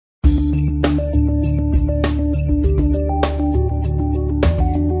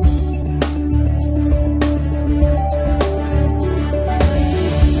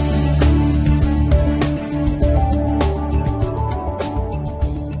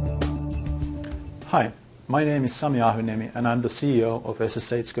Hi, my name is Sami Ahvenniemi and I'm the CEO of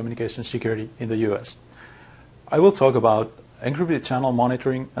SSH Communications Security in the US. I will talk about encrypted channel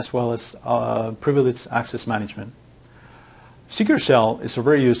monitoring as well as privileged access management. Secure Shell is a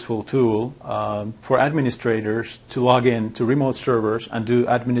very useful tool for administrators to log in to remote servers and do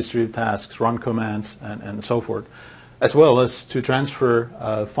administrative tasks, run commands and so forth, as well as to transfer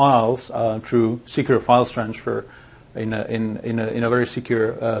files through secure files transfer in a very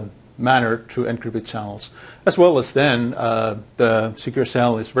secure manner through encrypted channels. As well as then the Secure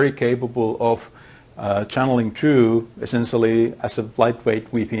Shell is very capable of channeling through, essentially as a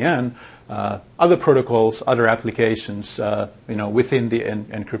lightweight VPN, other protocols, other applications within the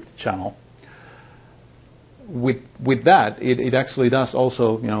encrypted channel. With that, it actually does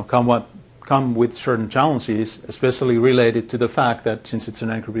also come with certain challenges, especially related to the fact that since it's an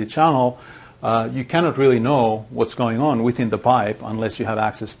encrypted channel, you cannot really know what's going on within the pipe unless you have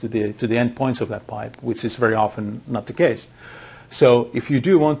access to the endpoints of that pipe, which is very often not the case. So if you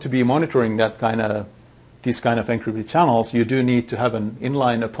do want to be monitoring these kind of encrypted channels, you do need to have an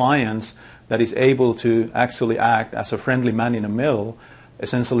inline appliance that is able to actually act as a friendly man in the middle,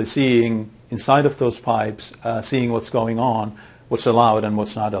 essentially seeing inside of those pipes, seeing what's going on, what's allowed and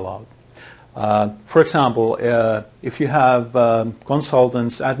what's not allowed. For example, if you have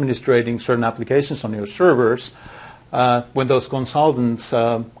consultants administrating certain applications on your servers, when those consultants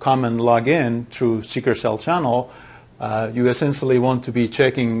come and log in through Secure Shell channel, you essentially want to be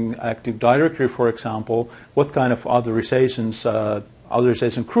checking Active Directory, for example, what kind of authorization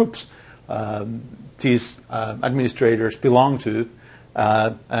groups these administrators belong to,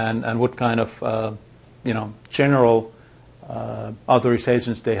 and what kind of general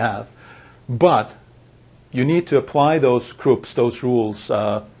authorizations they have. But you need to apply those groups, those rules,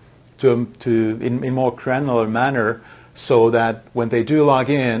 in more granular manner, so that when they do log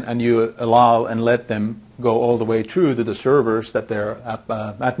in and you allow and let them go all the way through to the servers that they're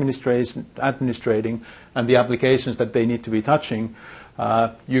administrating and the applications that they need to be touching,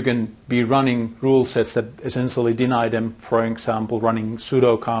 you can be running rule sets that essentially deny them, for example, running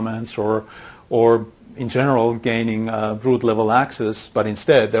sudo commands or in general gaining root level access, but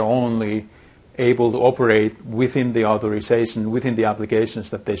instead they're only able to operate within the authorization, within the applications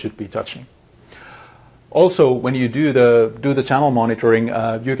that they should be touching. Also, when you do the channel monitoring,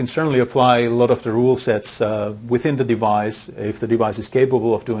 you can certainly apply a lot of the rule sets within the device if the device is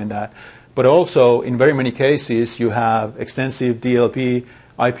capable of doing that. But also, in very many cases, you have extensive DLP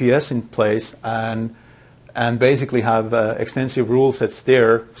IPS in place and basically have extensive rule sets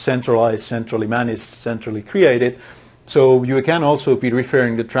there, centralized, centrally managed, centrally created. So you can also be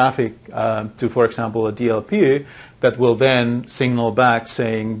referring the traffic to, for example, a DLP that will then signal back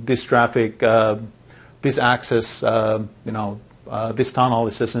saying this traffic, this access, this tunnel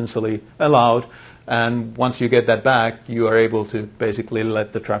is essentially allowed. And once you get that back, you are able to basically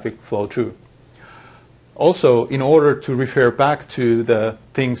let the traffic flow through. Also, in order to refer back to the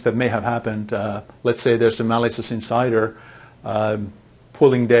things that may have happened, let's say there's a malicious insider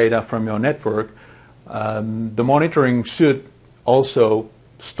pulling data from your network, the monitoring should also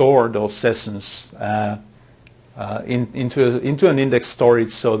store those sessions into an index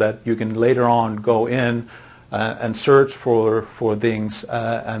storage so that you can later on go in and search for things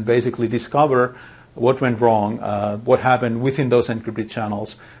and basically discover what went wrong, what happened within those encrypted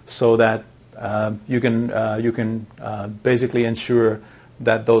channels, so that you can basically ensure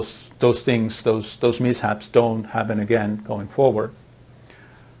that those things, those mishaps don't happen again going forward.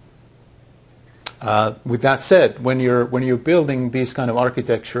 With that said, when you're building these kind of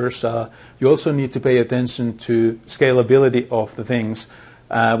architectures, you also need to pay attention to scalability of the things.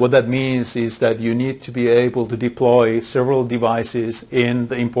 What that means is that you need to be able to deploy several devices in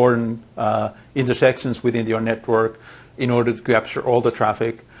the important intersections within your network in order to capture all the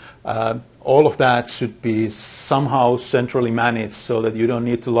traffic. All of that should be somehow centrally managed so that you don't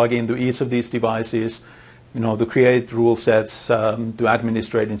need to log into each of these devices, to create rule sets, to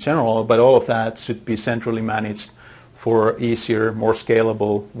administrate in general, but all of that should be centrally managed for easier, more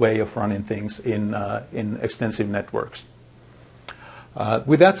scalable way of running things in extensive networks.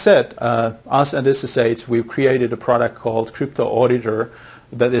 With that said, us at SSH, we've created a product called Crypto Auditor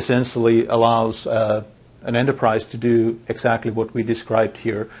that essentially allows an enterprise to do exactly what we described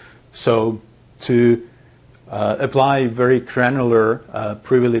here. So to apply very granular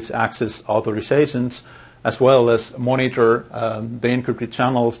privileged access authorizations, as well as monitor the encrypted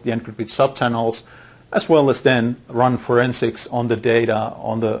channels, the encrypted subchannels, as well as then run forensics on the data,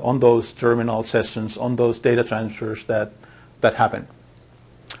 on those terminal sessions, on those data transfers that happen.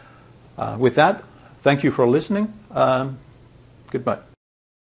 With that, thank you for listening. Goodbye.